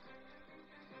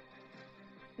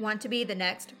Want to be the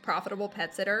next profitable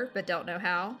pet sitter but don't know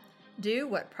how? Do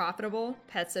what profitable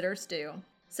pet sitters do.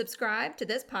 Subscribe to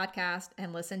this podcast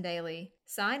and listen daily.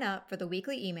 Sign up for the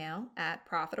weekly email at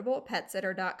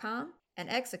profitablepetsitter.com and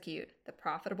execute the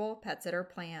Profitable Pet Sitter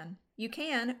Plan. You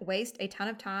can waste a ton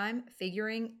of time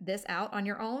figuring this out on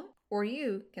your own, or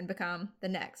you can become the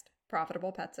next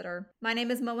profitable pet sitter. My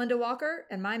name is Melinda Walker,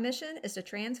 and my mission is to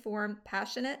transform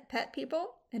passionate pet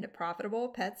people into profitable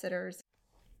pet sitters.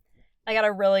 I got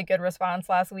a really good response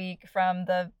last week from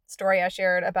the story I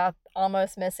shared about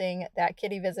almost missing that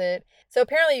kitty visit. So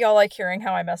apparently y'all like hearing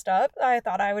how I messed up. I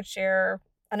thought I would share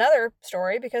another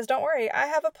story because don't worry, I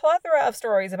have a plethora of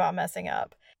stories about messing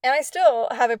up. And I still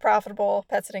have a profitable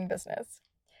pet sitting business.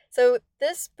 So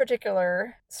this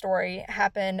particular story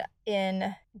happened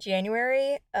in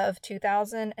January of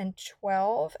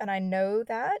 2012. And I know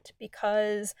that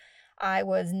because I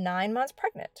was 9 months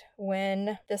pregnant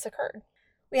when this occurred.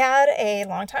 We had a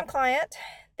longtime client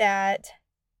that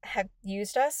had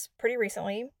used us pretty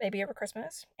recently, maybe over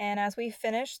Christmas. And as we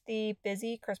finished the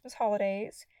busy Christmas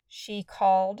holidays, she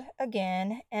called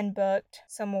again and booked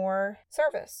some more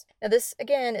service. Now this,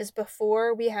 again, is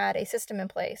before we had a system in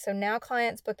place. So now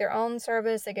clients book their own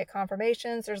service, they get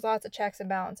confirmations, there's lots of checks and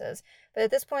balances. But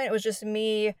at this point, it was just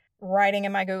me writing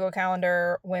in my Google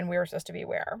Calendar when we were supposed to be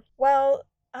where. Well,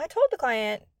 I told the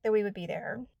client that we would be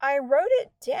there. I wrote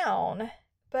it down,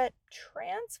 but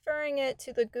transferring it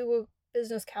to the Google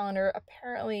Business Calendar,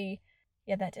 apparently,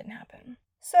 that didn't happen.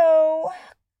 So,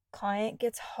 client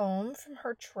gets home from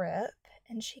her trip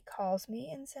and she calls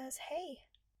me and says, "Hey,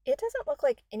 it doesn't look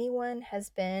like anyone has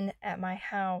been at my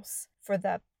house for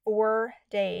the 4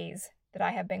 days that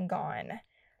I have been gone.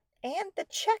 And the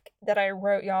check that I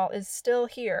wrote, y'all, is still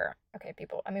here." Okay,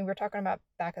 people, we're talking about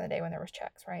back in the day when there was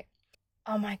checks, right?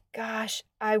 Oh my gosh,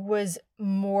 I was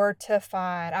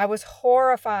mortified. I was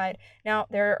horrified. Now,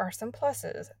 there are some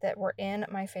pluses that were in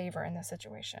my favor in this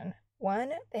situation.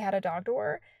 One, they had a dog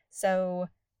door, so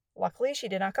luckily she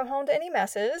did not come home to any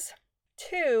messes.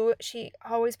 Two, she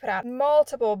always put out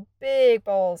multiple big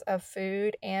bowls of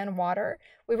food and water.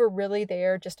 We were really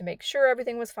there just to make sure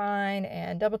everything was fine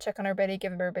and double check on everybody,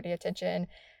 give everybody attention.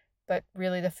 But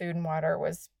really the food and water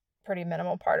was a pretty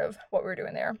minimal part of what we were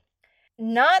doing there.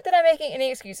 Not that I'm making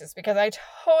any excuses because I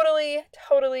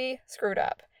totally screwed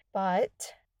up.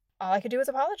 But all I could do was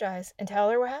apologize and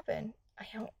tell her what happened.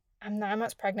 I'm 9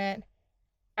 months pregnant.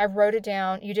 I wrote it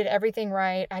down. You did everything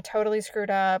right. I totally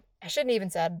screwed up. I shouldn't even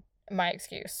said my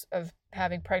excuse of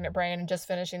having pregnant brain and just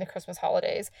finishing the Christmas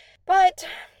holidays. But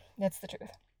that's the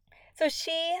truth. So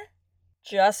she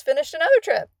just finished another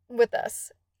trip with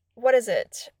us. What is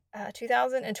it?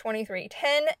 2023.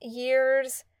 10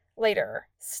 years later,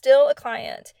 still a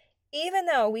client, even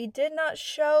though we did not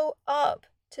show up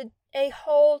to a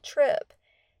whole trip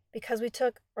because we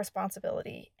took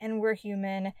responsibility and we're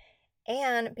human,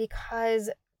 and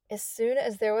because as soon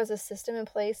as there was a system in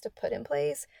place to put in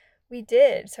place, we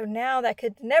did. So now that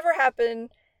could never happen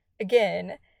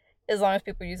again as long as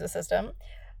people use the system.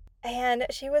 And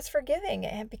she was forgiving,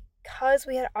 and because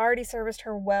we had already serviced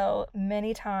her well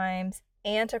many times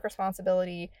and took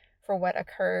responsibility for what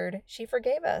occurred, she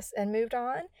forgave us and moved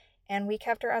on, and we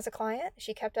kept her as a client.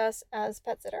 She kept us as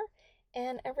pet sitter,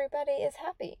 and everybody is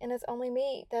happy, and it's only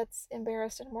me that's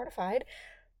embarrassed and mortified.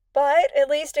 But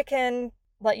at least it can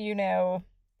let you know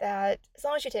that as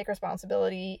long as you take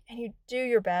responsibility and you do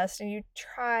your best and you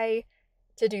try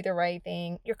to do the right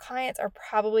thing, your clients are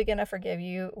probably going to forgive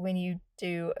you when you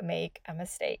do make a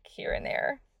mistake here and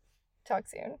there. Talk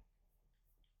soon.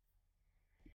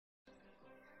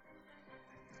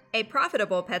 A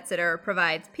profitable pet sitter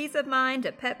provides peace of mind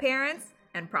to pet parents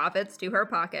and profits to her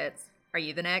pockets. Are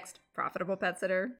you the next profitable pet sitter?